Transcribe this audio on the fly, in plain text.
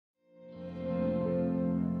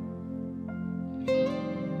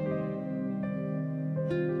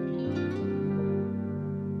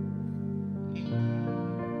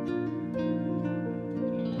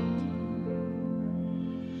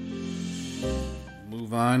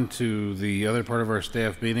move on to the other part of our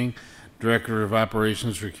staff meeting. Director of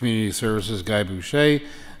Operations for Community Services, Guy Boucher,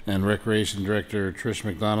 and Recreation Director, Trish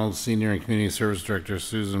McDonald, Senior and Community Service Director,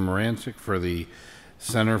 Susan Marancik, for the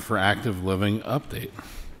Center for Active Living update.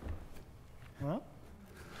 Well,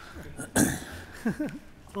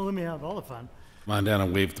 well, let me have all the fun. Come on down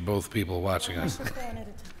and wave to both people watching us.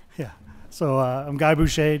 Yeah. So I'm Guy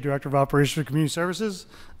Boucher, Director of Operations for Community Services.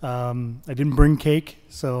 I didn't bring cake,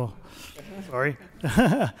 so sorry.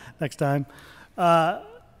 Next time.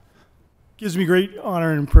 Gives me great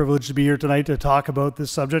honor and privilege to be here tonight to talk about this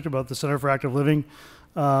subject, about the Center for Active Living.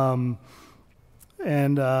 And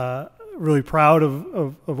really proud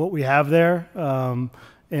of what we have there.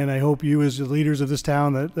 And I hope you, as the leaders of this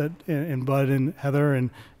town, and Bud and Heather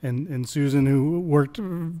and Susan, who worked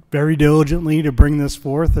very diligently to bring this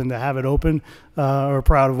forth and to have it open, are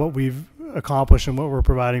proud of what we've accomplished and what we're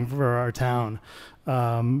providing for our town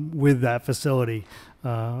with that facility.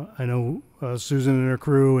 I know Susan and her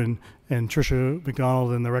crew and Tricia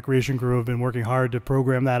McDonald and the recreation crew have been working hard to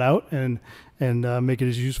program that out and make it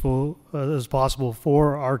as useful as possible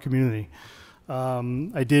for our community.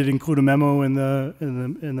 I did include a memo in the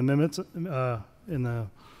minutes in the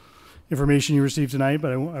information you received tonight,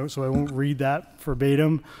 but so I won't read that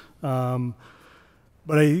verbatim.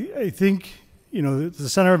 But I think, you know, the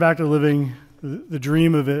Center of Active Living, the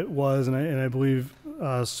dream of it was, and I believe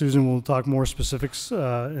Susan will talk more specifics in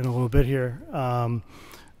a little bit here,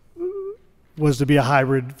 was to be a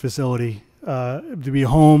hybrid facility, to be a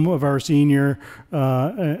home of our senior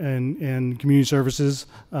and community services,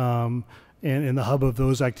 and the hub of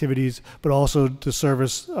those activities, but also to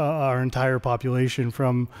service our entire population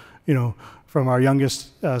from our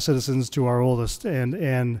youngest citizens to our oldest,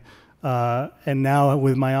 and now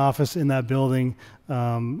with my office in that building,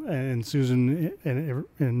 and Susan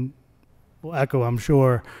and will echo, I'm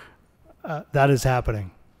sure, that is happening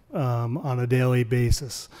on a daily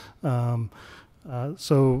basis.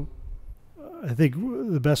 So I think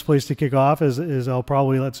the best place to kick off is I'll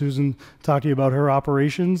probably let Susan talk to you about her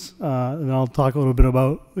operations, and I'll talk a little bit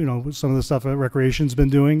about some of the stuff that Recreation's been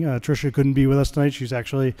doing. Tricia couldn't be with us tonight; she's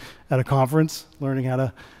actually at a conference learning how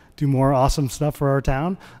to do more awesome stuff for our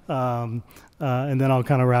town, and then I'll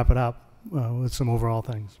kind of wrap it up with some overall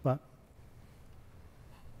things. But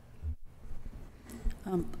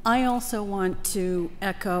I also want to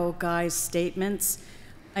echo Guy's statements.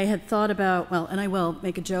 I had thought about, well, and I will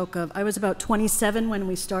make a joke of, I was about 27 when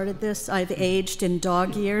we started this. I've aged in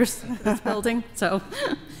dog years, this building, so.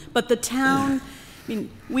 But the town, I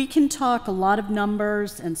mean, we can talk a lot of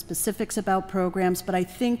numbers and specifics about programs, but I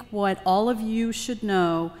think what all of you should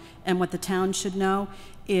know and what the town should know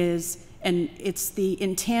is, and it's the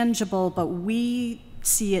intangible, but we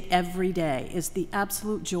see it every day, is the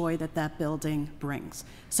absolute joy that that building brings.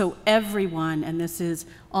 So everyone, and this is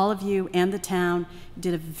all of you and the town,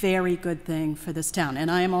 did a very good thing for this town. And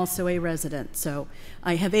I am also a resident, so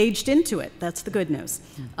I have aged into it. That's the good news.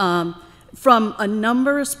 From a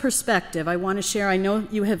numbers perspective, I want to share, I know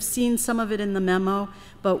you have seen some of it in the memo,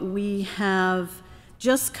 but we have,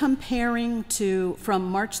 just comparing to from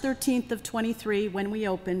March 13th of 23 when we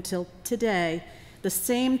opened till today, the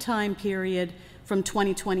same time period from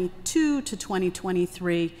 2022 to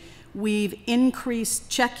 2023, we've increased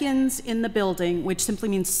check-ins in the building, which simply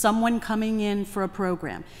means someone coming in for a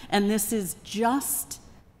program. And this is just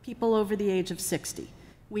people over the age of 60.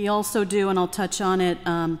 We also do, and I'll touch on it,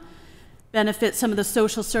 benefit some of the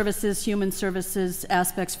social services, human services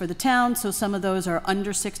aspects for the town. So some of those are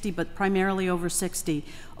under 60, but primarily over 60.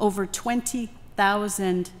 Over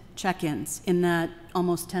 20,000 check-ins in that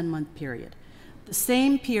almost 10-month period. The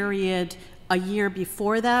same period a year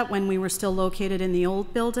before that, when we were still located in the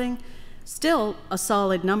old building, still a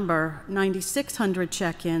solid number, 9,600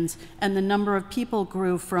 check-ins, and the number of people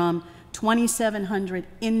grew from 2,700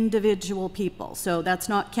 individual people. So that's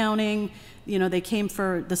not counting, they came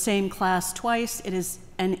for the same class twice. It is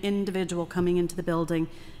an individual coming into the building,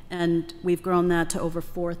 and we've grown that to over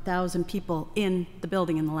 4,000 people in the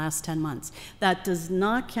building in the last 10 months. That does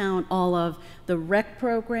not count all of the rec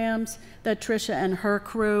programs that Tricia and her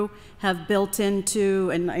crew have built into,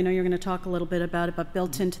 and I know you're going to talk a little bit about it, but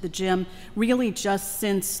built into the gym, really just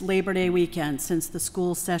since Labor Day weekend, since the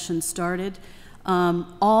school session started.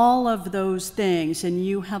 All of those things, and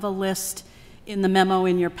you have a list in the memo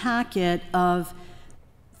in your packet of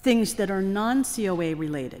things that are non-COA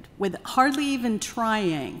related. With hardly even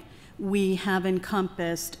trying, we have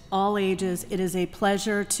encompassed all ages. It is a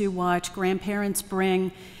pleasure to watch grandparents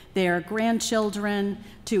bring their grandchildren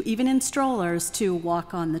to, even in strollers, to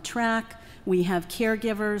walk on the track. We have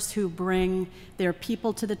caregivers who bring their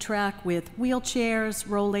people to the track with wheelchairs,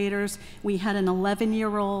 rollators. We had an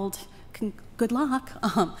 11-year-old, good luck,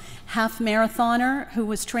 half marathoner who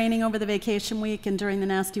was training over the vacation week and during the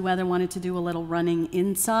nasty weather wanted to do a little running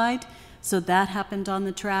inside. So that happened on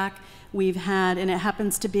the track. We've had, and it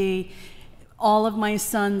happens to be, all of my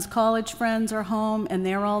son's college friends are home and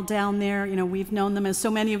they're all down there. You know, we've known them, as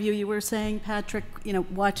so many of you were saying, Patrick, you know,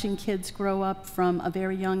 watching kids grow up from a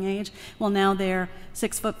very young age. Well, now they're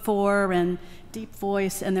 6'4" and deep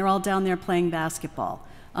voice, and they're all down there playing basketball,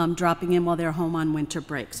 dropping in while they're home on winter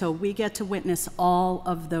break. So we get to witness all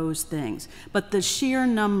of those things. But the sheer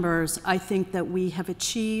numbers, I think that we have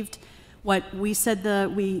achieved what we said,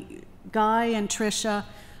 Guy and Tricia,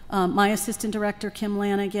 my assistant director, Kim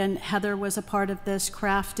Lanigan, Heather was a part of this,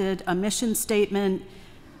 crafted a mission statement,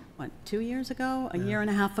 what, 2 years ago, a year and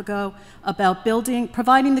a half ago, about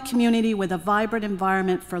providing the community with a vibrant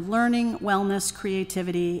environment for learning, wellness,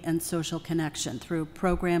 creativity, and social connection through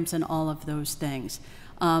programs and all of those things.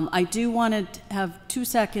 I do want to have 2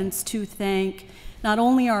 seconds to thank not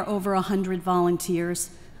only our over 100 volunteers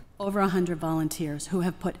who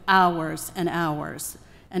have put hours and hours.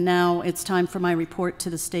 And now it's time for my report to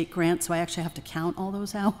the state grant, so I actually have to count all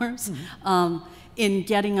those hours, in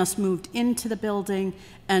getting us moved into the building.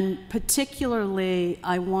 And particularly,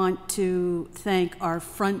 I want to thank our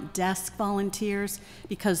front desk volunteers,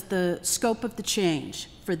 because the scope of the change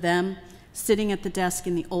for them, sitting at the desk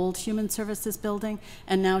in the old Human Services building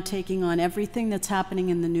and now taking on everything that's happening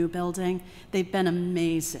in the new building, they've been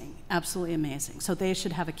amazing, absolutely amazing. So they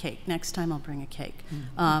should have a cake. Next time I'll bring a cake.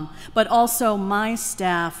 But also my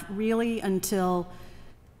staff, really until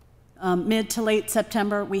mid to late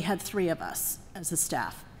September, we had 3 of us as a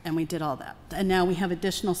staff, and we did all that. And now we have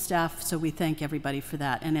additional staff, so we thank everybody for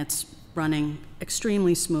that, and it's running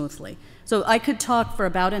extremely smoothly. So I could talk for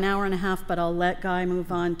about an hour and a half, but I'll let Guy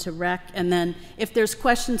move on to rec. And then if there's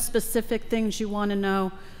questions, specific things you want to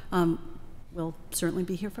know, we'll certainly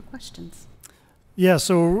be here for questions. Yeah,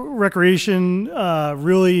 so recreation,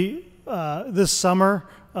 really, this summer,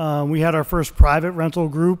 we had our first private rental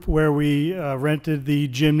group where we rented the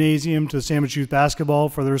gymnasium to Sandwich Youth Basketball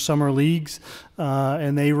for their summer leagues.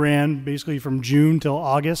 And they ran basically from June till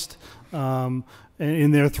August,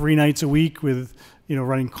 in there 3 nights a week with, you know,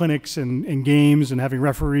 running clinics and games and having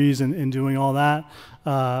referees and doing all that,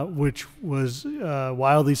 which was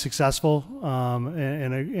wildly successful,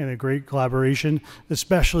 and a great collaboration,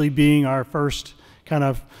 especially being our first kind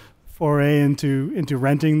of foray into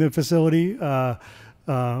renting the facility.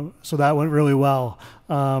 So that went really well.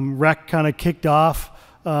 Rec kind of kicked off.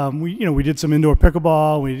 We did some indoor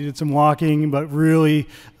pickleball, we did some walking, but really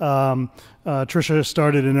Tricia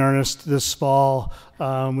started in earnest this fall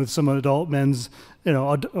with some adult men's,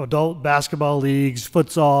 adult basketball leagues,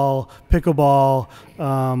 futsal, pickleball,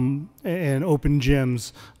 and open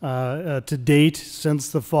gyms. To date, since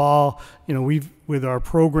the fall, with our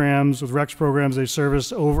programs, with Rex programs, they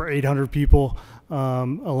service over 800 people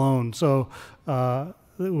alone. So,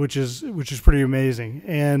 which is pretty amazing.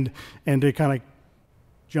 And to kind of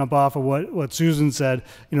jump off of what Susan said,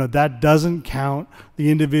 that doesn't count the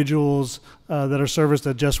individuals that are serviced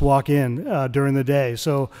that just walk in during the day.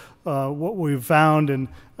 So what we've found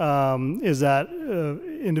is that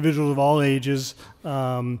individuals of all ages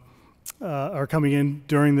are coming in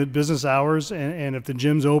during the business hours, and if the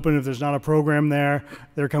gym's open, if there's not a program there,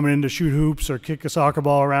 they're coming in to shoot hoops or kick a soccer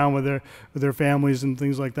ball around with their families and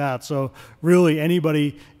things like that. So really,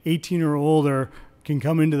 anybody 18 or older can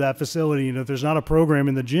come into that facility, and if there's not a program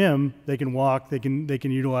in the gym, they can walk, they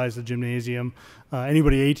can utilize the gymnasium.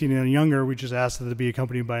 Anybody 18 and younger, we just ask them to be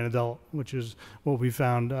accompanied by an adult, which is what we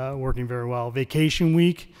found working very well. Vacation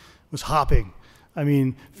week was hopping. I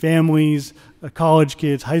mean, families, college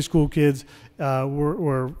kids, high school kids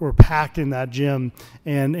were packed in that gym,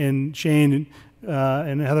 and Shane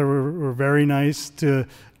and Heather were very nice to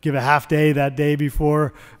give a half day that day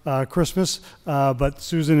before Christmas, but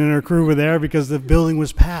Susan and her crew were there because the building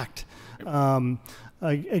was packed.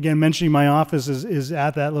 Again, mentioning my office is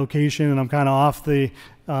at that location, and I'm kind of off the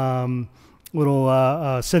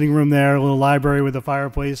little sitting room there, a little library with a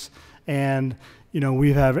fireplace, and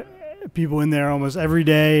we have people in there almost every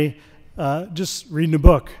day, just reading a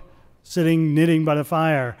book, sitting knitting by the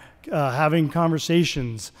fire, having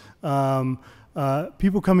conversations.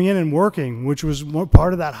 People coming in and working, which was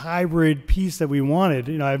part of that hybrid piece that we wanted.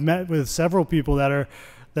 I've met with several people that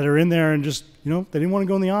are in there and just, they didn't want to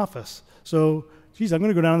go in the office. So, geez, I'm going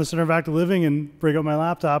to go down to the Center of Active Living and break up my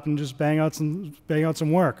laptop and just bang out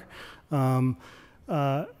some work. And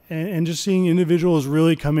just seeing individuals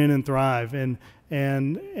really come in and thrive. And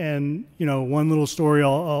one little story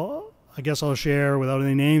I'll I guess I'll share without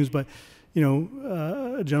any names, but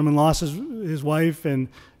a gentleman lost his wife, and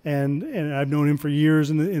I've known him for years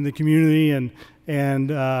in the community, and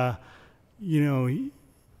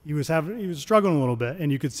he was struggling a little bit,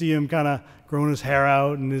 and you could see him kind of growing his hair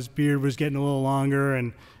out, and his beard was getting a little longer,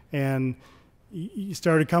 and he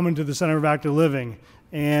started coming to the Center of Active Living,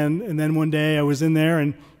 and then one day I was in there,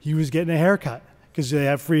 and he was getting a haircut, because they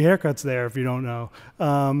have free haircuts there, if you don't know,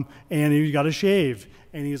 and he got a shave,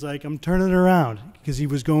 and he's like, I'm turning it around, because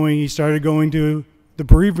he started going to the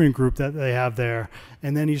bereavement group that they have there,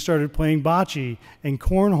 and then he started playing bocce and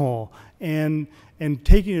cornhole, and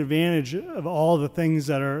taking advantage of all the things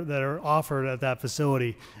that are offered at that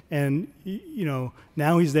facility. And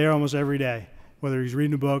now he's there almost every day, whether he's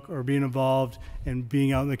reading a book or being involved and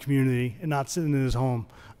being out in the community and not sitting in his home.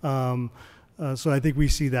 So I think we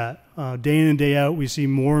see that day in and day out. We see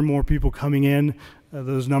more and more people coming in.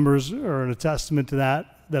 Those numbers are a testament to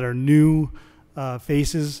that are new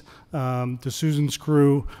faces to Susan's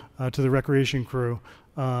crew, to the recreation crew.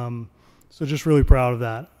 So just really proud of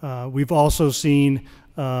that. We've also seen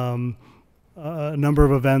a number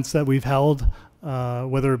of events that we've held,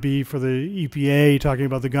 whether it be for the EPA, talking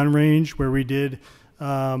about the gun range, where we did,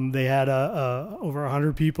 they had over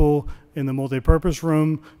 100 people in the multi-purpose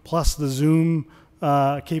room, plus the Zoom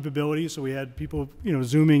capability. So we had people,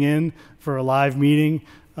 Zooming in for a live meeting.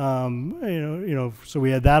 So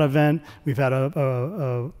we had that event. We've had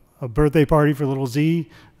a birthday party for little Z,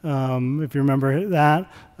 if you remember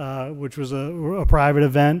that, which was a private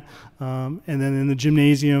event. And then in the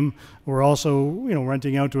gymnasium, we're also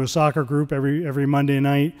renting out to a soccer group every Monday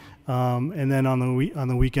night, and then on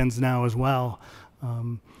the weekends now as well.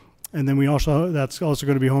 And then that's also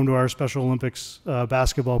going to be home to our Special Olympics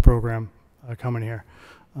basketball program coming here.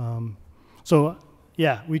 So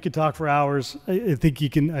yeah, we could talk for hours. I think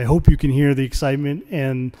I hope you can hear the excitement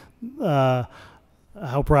and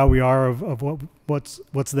how proud we are of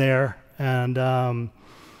what's there, and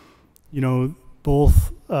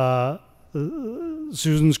both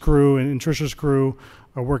Susan's crew and Trisha's crew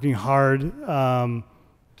are working hard to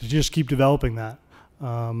just keep developing that.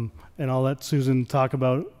 And I'll let Susan talk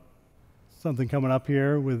about something coming up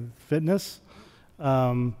here with fitness,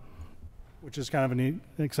 which is kind of an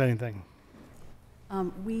exciting thing.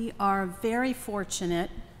 We are very fortunate.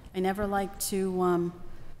 I never like to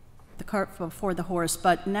the cart before the horse,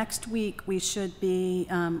 but next week we should be,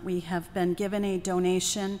 we have been given a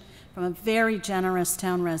donation from a very generous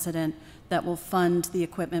town resident that will fund the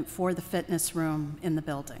equipment for the fitness room in the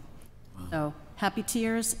building. Wow. So happy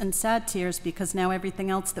tears and sad tears, because now everything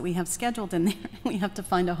else that we have scheduled in there, we have to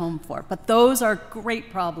find a home for. But those are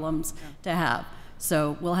great problems to have.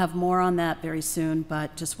 So we'll have more on that very soon,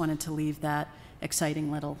 but just wanted to leave that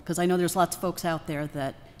exciting little, because I know there's lots of folks out there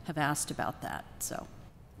that have asked about that, so.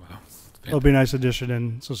 Wow. It'll be a nice addition,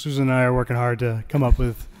 and so Susan and I are working hard to come up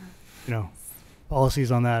with,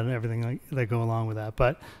 policies on that and everything that go along with that.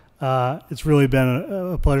 But it's really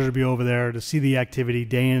been a pleasure to be over there, to see the activity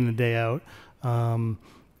day in and day out, and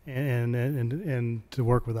to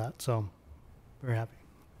work with that. So, very happy.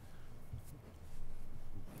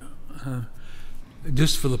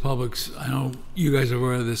 Just for the public's, I know you guys are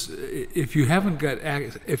aware of this. If you haven't got,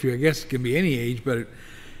 if you, I guess it can be any age, but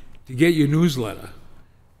to get your newsletter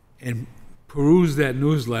and peruse that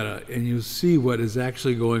newsletter, and you'll see what is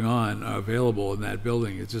actually going on, available in that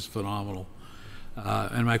building. It's just phenomenal.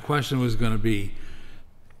 And my question was going to be,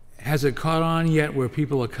 has it caught on yet where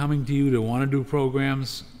people are coming to you to want to do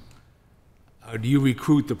programs? Or do you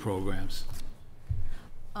recruit the programs?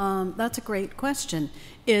 That's a great question.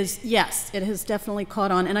 Yes, it has definitely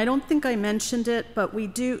caught on. And I don't think I mentioned it, but we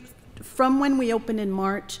do, from when we opened in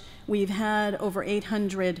March, we've had over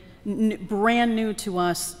 800 brand new to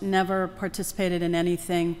us, never participated in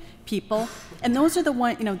anything people. And those are the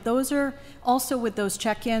one, those are also with those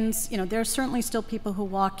check-ins, there's certainly still people who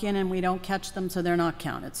walk in and we don't catch them, so they're not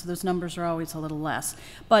counted. So those numbers are always a little less.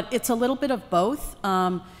 But it's a little bit of both.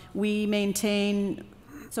 We maintain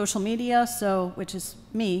social media, which is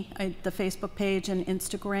me, the Facebook page and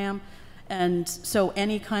Instagram. And so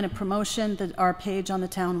any kind of promotion, our page on the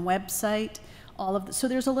town website, so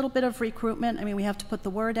there's a little bit of recruitment. I mean, we have to put the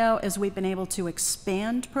word out as we've been able to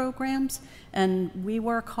expand programs, and we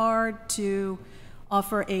work hard to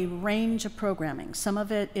offer a range of programming. Some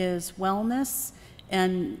of it is wellness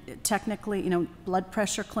and technically, blood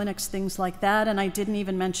pressure clinics, things like that. And I didn't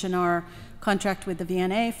even mention our contract with the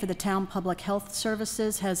VNA for the town public health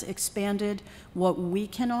services has expanded what we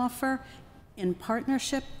can offer in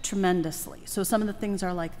partnership tremendously. So some of the things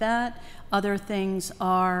are like that. Other things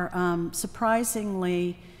are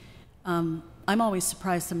surprisingly, I I'm always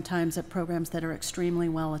surprised sometimes at programs that are extremely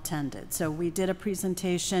well attended. So we did a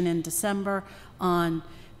presentation in December on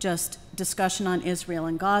just discussion on Israel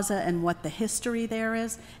and Gaza and what the history there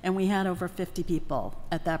is, and we had over 50 people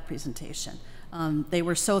at that presentation. They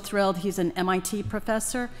were so thrilled. He's an MIT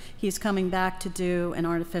professor. He's coming back to do an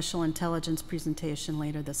artificial intelligence presentation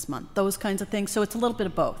later this month. Those kinds of things. So it's a little bit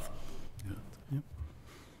of both.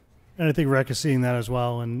 And I think Rec is seeing that as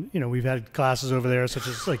well. And we've had classes over there such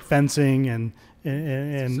as like fencing and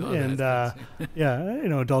yeah,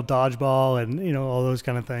 adult dodgeball and all those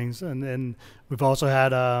kind of things. And then we've also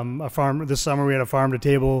had a farm this summer. We had a farm to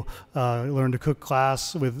table learn to cook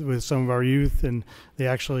class with some of our youth, and they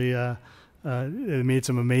actually they made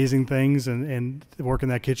some amazing things, and the work in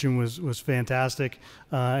that kitchen was fantastic.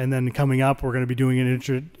 And then coming up, we're going to be doing an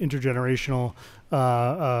intergenerational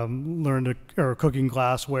cooking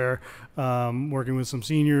class where working with some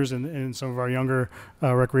seniors and some of our younger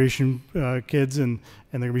recreation kids, and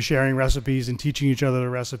they're going to be sharing recipes and teaching each other the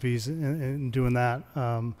recipes and doing that.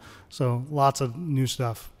 So lots of new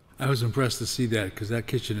stuff. I was impressed to see that, because that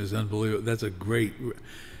kitchen is unbelievable. That's a great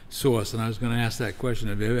source, and I was going to ask that question.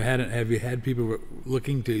 Have you had people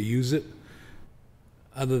looking to use it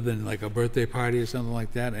other than like a birthday party or something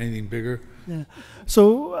like that? Anything bigger? Yeah.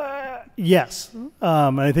 So yes,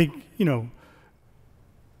 I think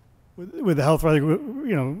with the health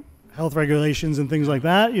health regulations and things like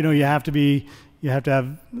that, you have to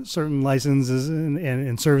have certain licenses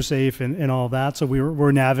and serve safe and all of that. So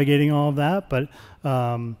we're navigating all of that, but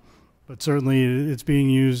certainly it's being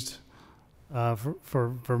used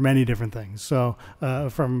for many different things. So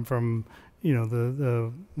from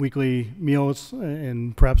the weekly meals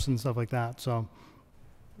and preps and stuff like that. So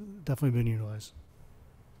definitely been utilized.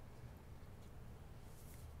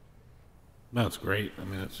 That's great. I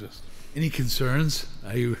mean, it's just. Any concerns?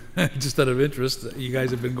 Are you just out of interest? You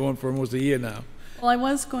guys have been going for almost a year now. Well, I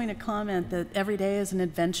was going to comment that every day is an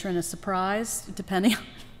adventure and a surprise, depending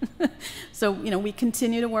on. So, we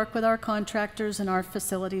continue to work with our contractors and our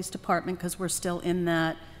facilities department because we're still in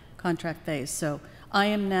that contract phase. So I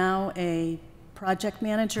am now a project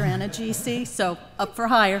manager and a GC, so up for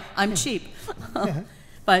hire. I'm cheap.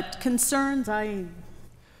 But concerns,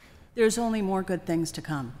 there's only more good things to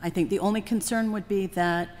come. I think the only concern would be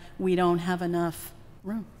that we don't have enough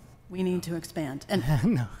room. We need to expand. And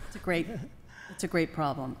No. it's a great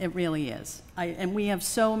problem. It really is. And we have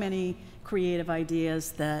so many creative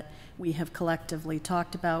ideas that we have collectively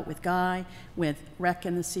talked about with Guy, with Rec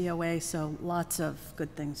and the COA, so lots of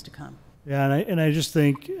good things to come. Yeah, and I just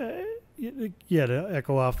think, to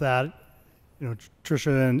echo off that,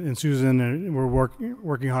 Tricia and Susan, we're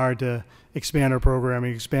working hard to expand our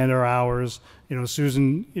programming, expand our hours.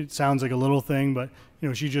 Susan, it sounds like a little thing, but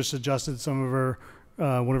she just adjusted some of her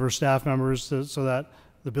one of her staff members so that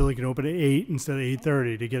the building can open at 8 instead of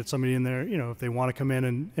 8:30 to get somebody in there. If they want to come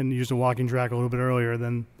in and use the walking track a little bit earlier,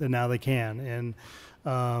 then now they can. And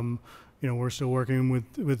we're still working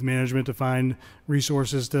with management to find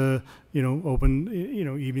resources to open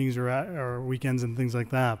evenings or weekends and things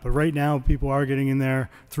like that. But right now, people are getting in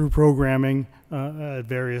there through programming at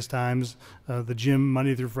various times. The gym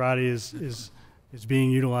Monday through Friday is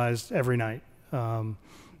being utilized every night, and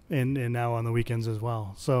now on the weekends as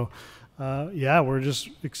well. So. We're just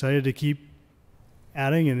excited to keep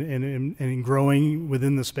adding and growing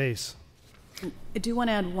within the space. I do want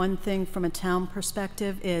to add one thing from a town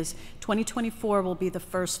perspective is 2024 will be the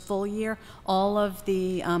first full year. All of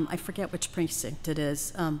the, I forget which precinct it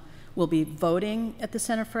is, will be voting at the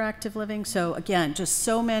Center for Active Living. So again, just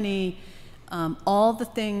so many, all the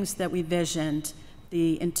things that we visioned,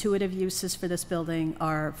 the intuitive uses for this building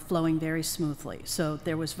are flowing very smoothly. So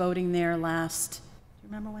there was voting there last,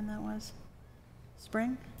 remember when that was?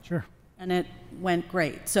 Spring? Sure. And it went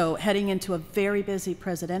great. So heading into a very busy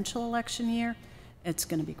presidential election year, it's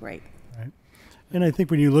going to be great. Right. And I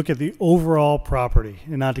think when you look at the overall property,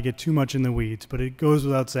 and not to get too much in the weeds, but it goes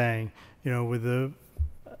without saying, with the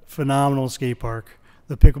phenomenal skate park,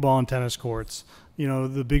 the pickleball and tennis courts,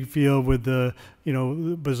 the big field with the,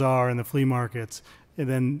 the bazaar and the flea markets, and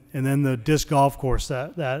then the disc golf course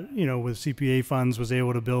that with CPA funds was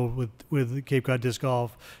able to build with Cape Cod Disc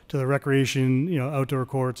Golf, to the recreation outdoor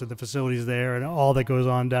courts and the facilities there and all that goes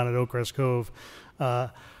on down at Oakcrest Cove.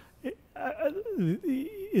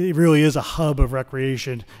 It really is a hub of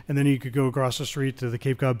recreation. And then you could go across the street to the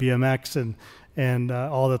Cape Cod BMX and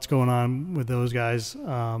all that's going on with those guys.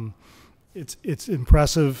 It's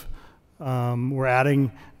impressive. We're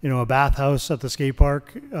adding, a bathhouse at the skate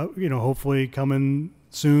park, hopefully coming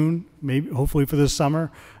soon, hopefully for this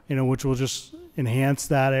summer, which will just enhance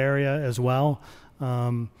that area as well.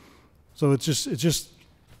 So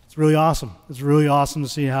it's it's really awesome. It's really awesome to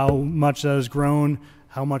see how much that has grown,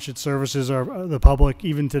 how much it services the public.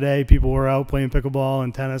 Even today, people were out playing pickleball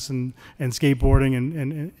and tennis and skateboarding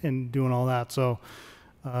and doing all that. So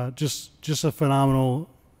just a phenomenal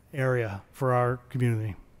area for our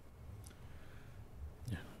community.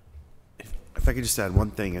 If I could just add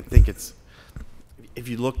one thing, I think it's, if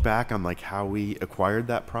you look back on like how we acquired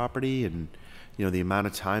that property and, you know, the amount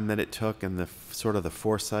of time that it took and the sort of the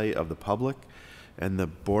foresight of the public and the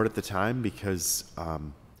board at the time, because,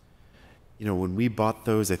 you know, when we bought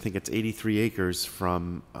those, I think it's 83 acres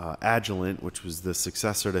from Agilent, which was the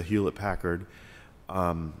successor to Hewlett-Packard.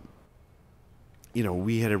 You know,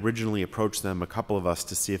 we had originally approached them, a couple of us,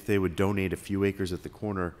 to see if they would donate a few acres at the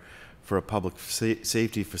corner for a public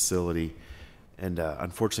safety facility. And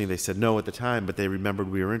unfortunately, they said no at the time, but they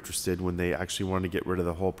remembered we were interested when they actually wanted to get rid of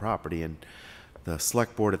the whole property. And the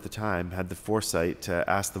select board at the time had the foresight to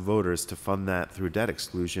ask the voters to fund that through debt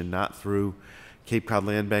exclusion, not through Cape Cod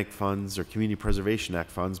Land Bank funds or Community Preservation Act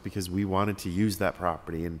funds, because we wanted to use that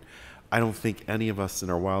property. And I don't think any of us in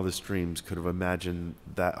our wildest dreams could have imagined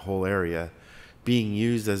that whole area being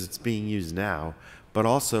used as it's being used now, but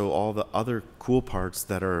also all the other cool parts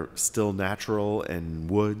that are still natural and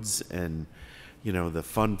woods and, you know, the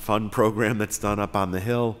fun program that's done up on the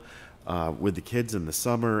hill with the kids in the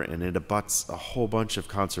summer, and it abuts a whole bunch of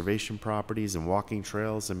conservation properties and walking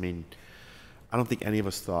trails. I mean, I don't think any of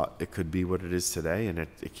us thought it could be what it is today, and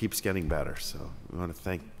it keeps getting better. So we want to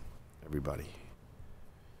thank everybody.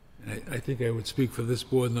 I think I would speak for this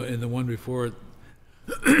board and the one before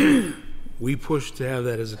it. We pushed to have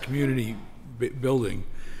that as a community building,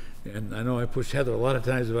 and I know I pushed Heather a lot of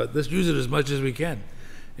times about, let's use it as much as we can.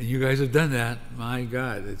 And you guys have done that. My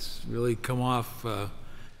God, it's really come off.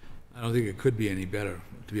 I don't think it could be any better,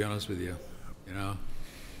 to be honest with you. You know,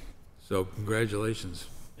 so congratulations.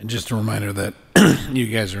 And just a reminder that you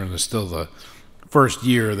guys are in still the first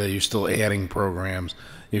year that you're still adding programs,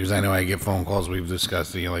 because I know I get phone calls. We've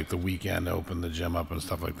discussed, you know, like the weekend open the gym up and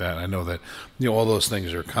stuff like that. I know that, you know, all those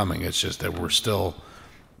things are coming. It's just that we're still,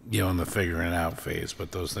 you know, in the figuring out phase,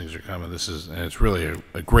 but those things are coming. And it's really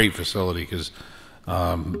a great facility, because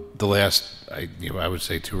the last, I would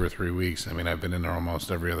say 2 or 3 weeks, I mean, I've been in there almost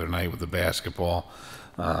every other night with the basketball,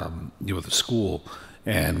 you know, with the school,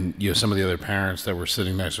 and, you know, some of the other parents that were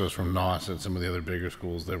sitting next to us from NOS and some of the other bigger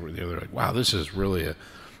schools, they're like, wow, this is really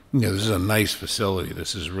this is a nice facility.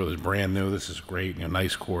 This is really brand new. This is great. You know,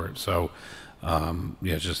 nice court. So,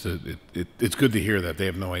 yeah, it's just it's good to hear that. They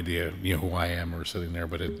have no idea, you know, who I am or sitting there,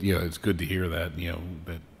 but you know, it's good to hear that, you know,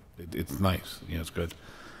 that it's nice. You know, it's good.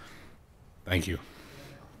 Thank you.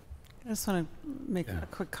 I just want to make a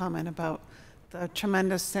quick comment about the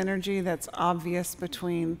tremendous synergy that's obvious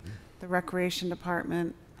between the Recreation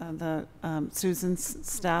Department, Susan's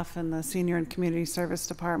staff, and the Senior and Community Service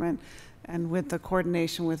Department. And with the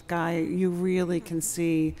coordination with Guy, you really can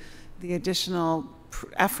see the additional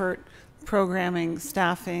effort, programming,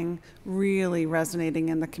 staffing, really resonating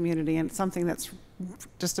in the community. And something that's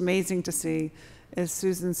just amazing to see is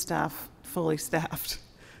Susan's staff fully staffed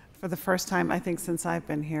for the first time, I think, since I've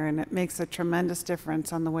been here. And it makes a tremendous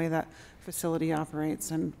difference on the way that facility operates.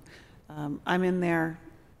 And I'm in there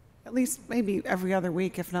at least maybe every other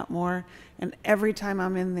week, if not more. And every time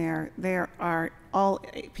I'm in there, there are all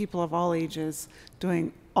people of all ages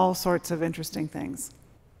doing all sorts of interesting things.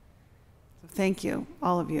 So thank you,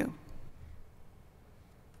 all of you.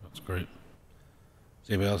 That's great.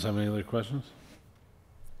 Does anybody else have any other questions?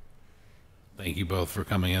 Thank you both for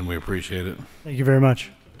coming in. We appreciate it. Thank you very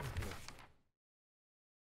much.